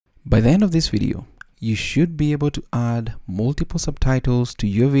By the end of this video, you should be able to add multiple subtitles to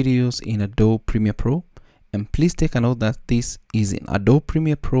your videos in Adobe Premiere Pro. And please take a note that this is in Adobe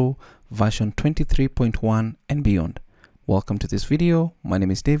Premiere Pro version 23.1 and beyond. Welcome to this video. My name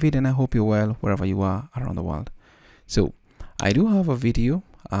is David and I hope you're well wherever you are around the world. So I do have a video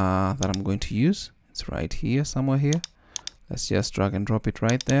that I'm going to use. It's right here, somewhere here. Let's just drag and drop it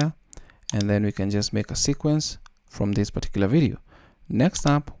right there. And then we can just make a sequence from this particular video. Next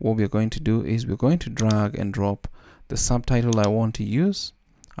up, what we're going to do is we're going to drag and drop the subtitle I want to use.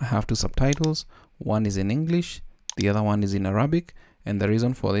 I have two subtitles. One is in English, the other one is in Arabic. And the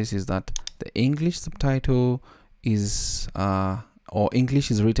reason for this is that the English subtitle is, or English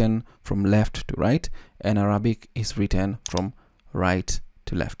is written from left to right, and Arabic is written from right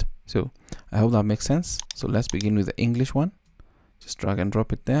to left. So I hope that makes sense. So let's begin with the English one. Just drag and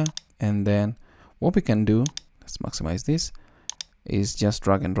drop it there. And then what we can do, let's maximize this, is just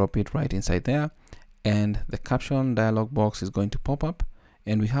drag and drop it right inside there, and the caption dialog box is going to pop up,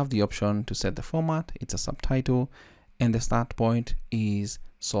 and we have the option to set the format. It's a subtitle, and the start point is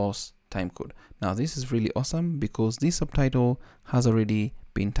source timecode. Now this is really awesome because this subtitle has already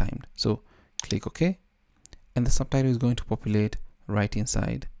been timed. So click OK, and the subtitle is going to populate right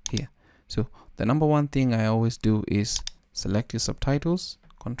inside here. So the number one thing I always do is select your subtitles,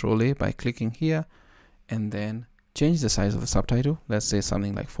 Control A by clicking here, and then change the size of the subtitle. Let's say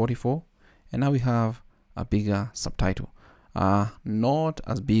something like 44, and now we have a bigger subtitle. Not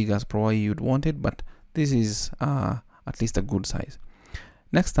as big as probably you'd want it, but this is at least a good size.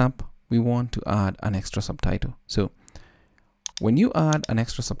 Next up, we want to add an extra subtitle. So when you add an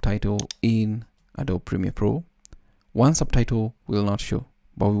extra subtitle in Adobe Premiere Pro, one subtitle will not show,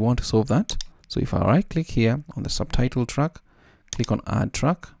 but we want to solve that. So if I right click here on the subtitle track, click on add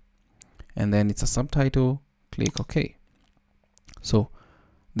track, and then it's a subtitle, click OK. So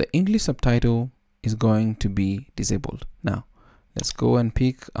the English subtitle is going to be disabled. Now let's go and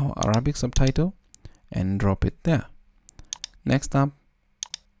pick our Arabic subtitle and drop it there. Next up,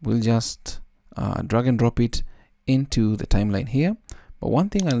 we'll just drag and drop it into the timeline here. But one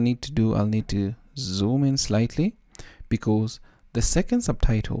thing I'll need to do, I'll need to zoom in slightly, because the second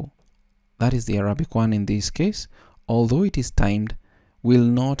subtitle, that is the Arabic one in this case, although it is timed, will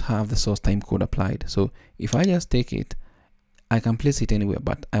not have the source time code applied. So if I just take it, I can place it anywhere,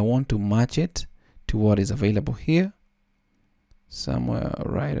 but I want to match it to what is available here, somewhere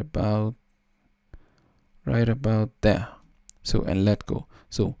right about there. So, and let go.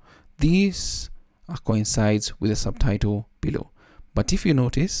 So these coincides with the subtitle below. But if you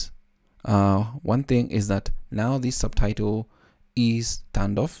notice, one thing is that now this subtitle is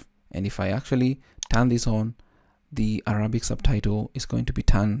turned off, and if I actually turn this on, the Arabic subtitle is going to be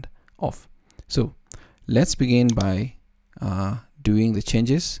turned off. So let's begin by doing the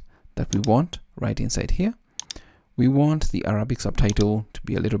changes that we want right inside here. We want the Arabic subtitle to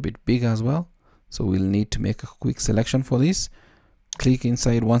be a little bit bigger as well. So we'll need to make a quick selection for this. Click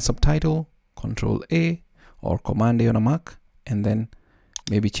inside one subtitle, Control A or Command A on a Mac, and then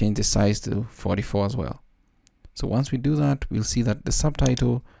maybe change the size to 44 as well. So once we do that, we'll see that the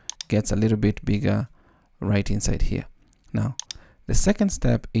subtitle gets a little bit bigger right inside here. Now the second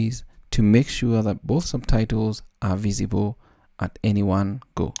step is to make sure that both subtitles are visible at any one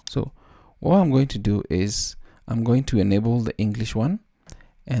go. So what I'm going to do is I'm going to enable the English one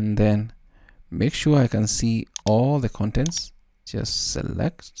and then make sure I can see all the contents. Just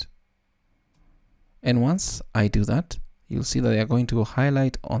select, and once I do that, you'll see that they are going to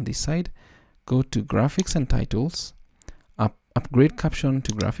highlight on this side. Go to graphics and titles, upgrade caption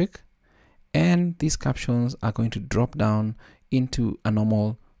to graphic, and these captions are going to drop down into a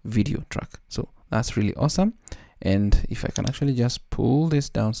normal video track. So that's really awesome. And if I can actually just pull this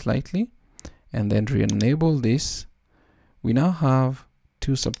down slightly and then re-enable this, we now have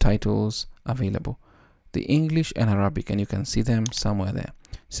two subtitles available, the English and Arabic, and you can see them somewhere there.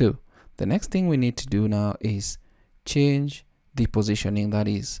 So the next thing we need to do now is change the positioning, that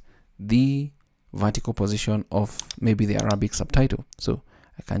is the vertical position of maybe the Arabic subtitle. So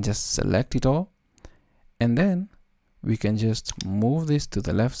I can just select it all, and then we can just move this to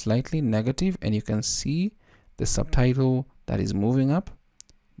the left slightly, negative, and you can see the subtitle that is moving up,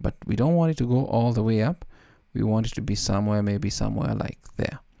 but we don't want it to go all the way up. We want it to be somewhere, maybe somewhere like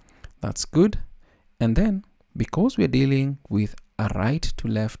there. That's good. And then because we're dealing with a right to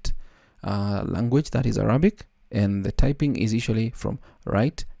left language, that is Arabic, and the typing is usually from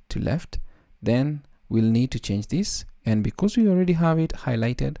right to left, then we'll need to change this. And because we already have it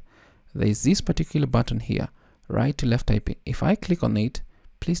highlighted, there is this particular button here, right to left typing. If I click on it,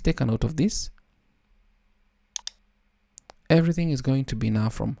 please take a note of this, everything is going to be now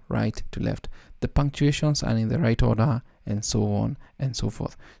from right to left. The punctuations are in the right order, and so on and so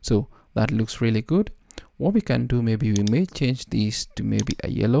forth. So that looks really good. What we can do, maybe we may change this to maybe a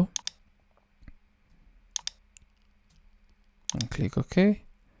yellow and click OK.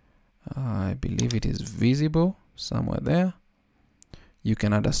 I believe it is visible somewhere there. You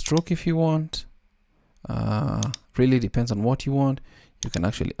can add a stroke if you want. Really depends on what you want. You can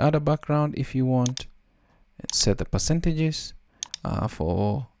actually add a background if you want, and set the percentages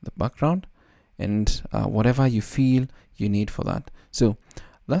for the background, and whatever you feel you need for that. So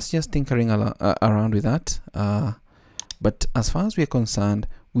that's just tinkering around with that. But as far as we're concerned,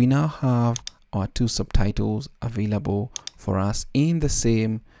 we now have our two subtitles available for us in the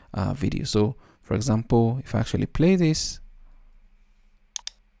same video. So for example, if I actually play this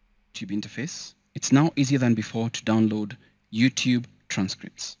YouTube interface, it's now easier than before to download YouTube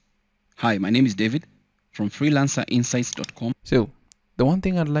transcripts. Hi, my name is David from freelancerinsights.com. So the one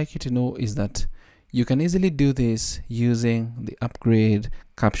thing I'd like you to know is that you can easily do this using the upgrade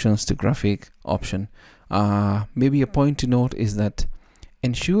captions to graphic option. Maybe a point to note is that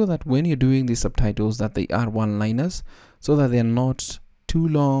ensure that when you're doing these subtitles that they are one-liners, so that they're not too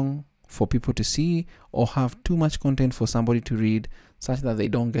long for people to see or have too much content for somebody to read, such that they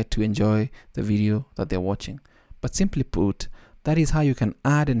don't get to enjoy the video that they're watching. But simply put, that is how you can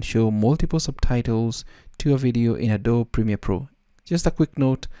add and show multiple subtitles to a video in Adobe Premiere Pro. Just a quick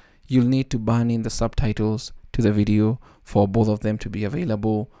note, you'll need to burn in the subtitles to the video for both of them to be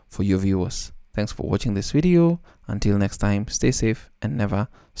available for your viewers. Thanks for watching this video. Until next time, stay safe and never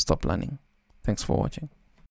stop learning. Thanks for watching.